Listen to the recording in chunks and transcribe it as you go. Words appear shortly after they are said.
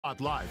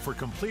Live for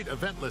complete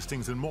event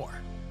listings and more.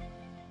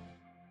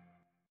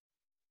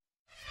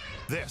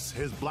 This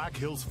is Black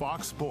Hills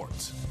Fox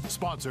Sports,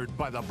 sponsored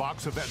by the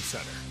Box Event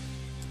Center.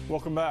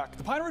 Welcome back.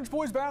 The Pine Ridge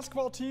boys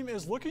basketball team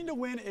is looking to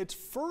win its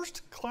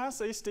first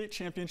Class A state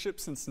championship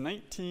since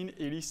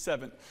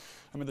 1987.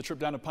 I made the trip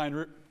down to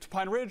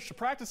Pine Ridge to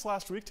practice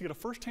last week to get a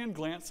first-hand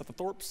glance at the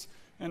Thorps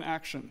in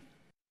action.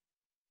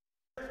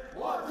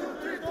 1, 2,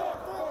 3,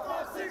 4,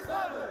 5, 6,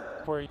 7.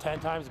 We're 10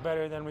 times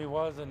better than we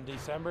was in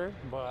December,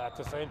 but at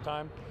the same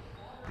time,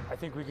 I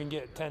think we can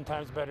get 10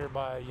 times better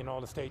by,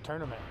 the state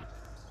tournament.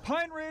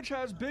 Pine Ridge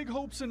has big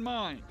hopes in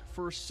mind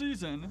for a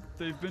season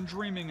they've been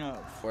dreaming of.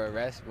 We're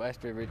a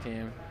West River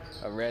team,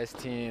 a res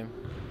team,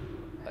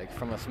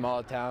 from a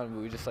small town,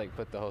 but we just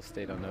put the whole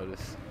state on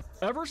notice.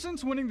 Ever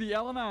since winning the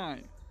L&I,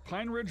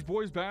 Pine Ridge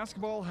boys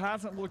basketball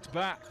hasn't looked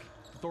back.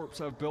 The Thorps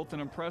have built an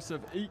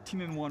impressive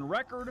 18-1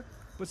 record,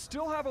 but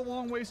still have a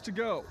long ways to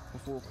go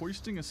before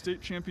hoisting a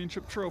state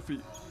championship trophy.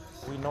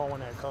 We know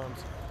when it comes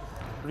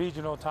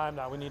regional time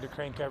that we need to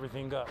crank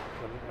everything up.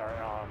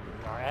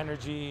 Our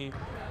energy,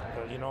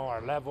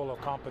 our level of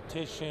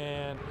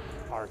competition,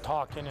 our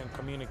talking and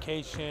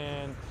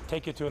communication,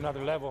 take it to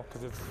another level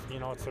because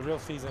it's a real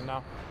season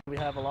now. We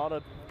have a lot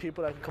of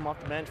people that can come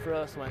off the bench for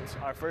us when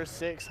our first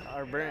 6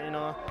 are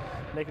burnt,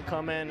 they can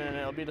come in and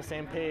it'll be the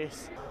same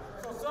pace.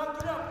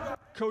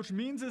 Coach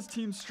Means'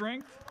 team's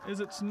strength is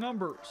its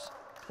numbers.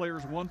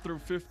 Players 1 through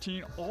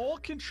 15 all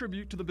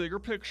contribute to the bigger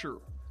picture,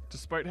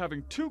 despite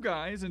having 2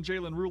 guys in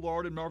Jalen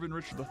Roulard and Marvin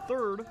Richard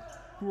III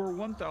who are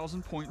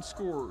 1,000-point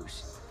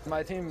scorers.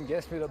 My team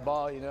gets me the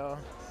ball,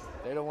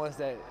 They're the ones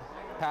that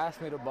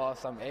pass me the ball,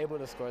 so I'm able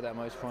to score that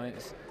much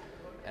points.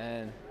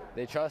 And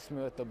they trust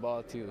me with the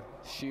ball to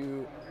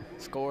shoot,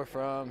 score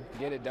from,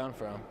 get it done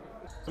from.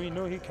 We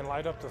knew he can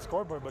light up the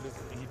scoreboard, but is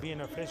he being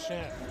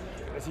efficient?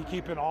 Is he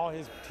keeping all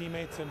his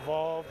teammates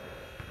involved?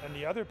 And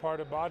the other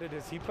part about it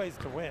is he plays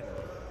to win.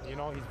 He's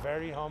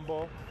very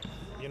humble.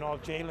 If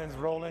Jalen's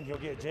rolling, he'll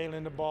get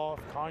Jalen the ball.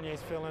 If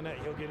Kanye's feeling it,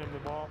 he'll get him the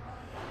ball.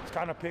 It's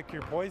kind of pick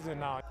your poison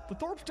now. The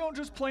Thorps don't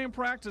just play and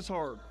practice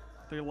hard.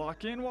 They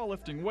lock in while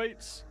lifting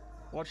weights,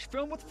 watch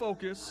film with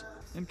focus,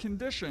 and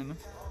condition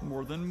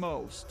more than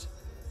most.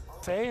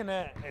 Saying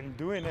it and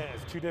doing it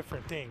is 2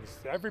 different things.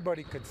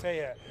 Everybody could say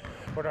it,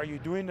 but are you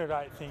doing the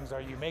right things?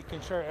 Are you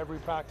making sure every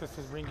practice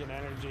is bringing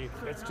energy?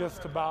 It's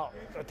just about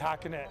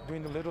attacking it,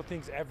 doing the little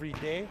things every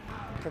day,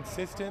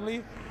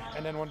 consistently,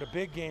 and then when the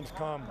big games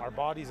come, our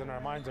bodies and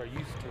our minds are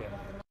used to it.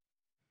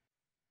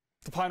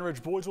 The Pine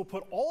Ridge boys will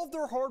put all of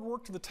their hard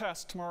work to the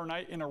test tomorrow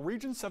night in a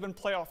Region 7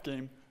 playoff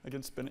game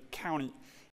against Bennett County.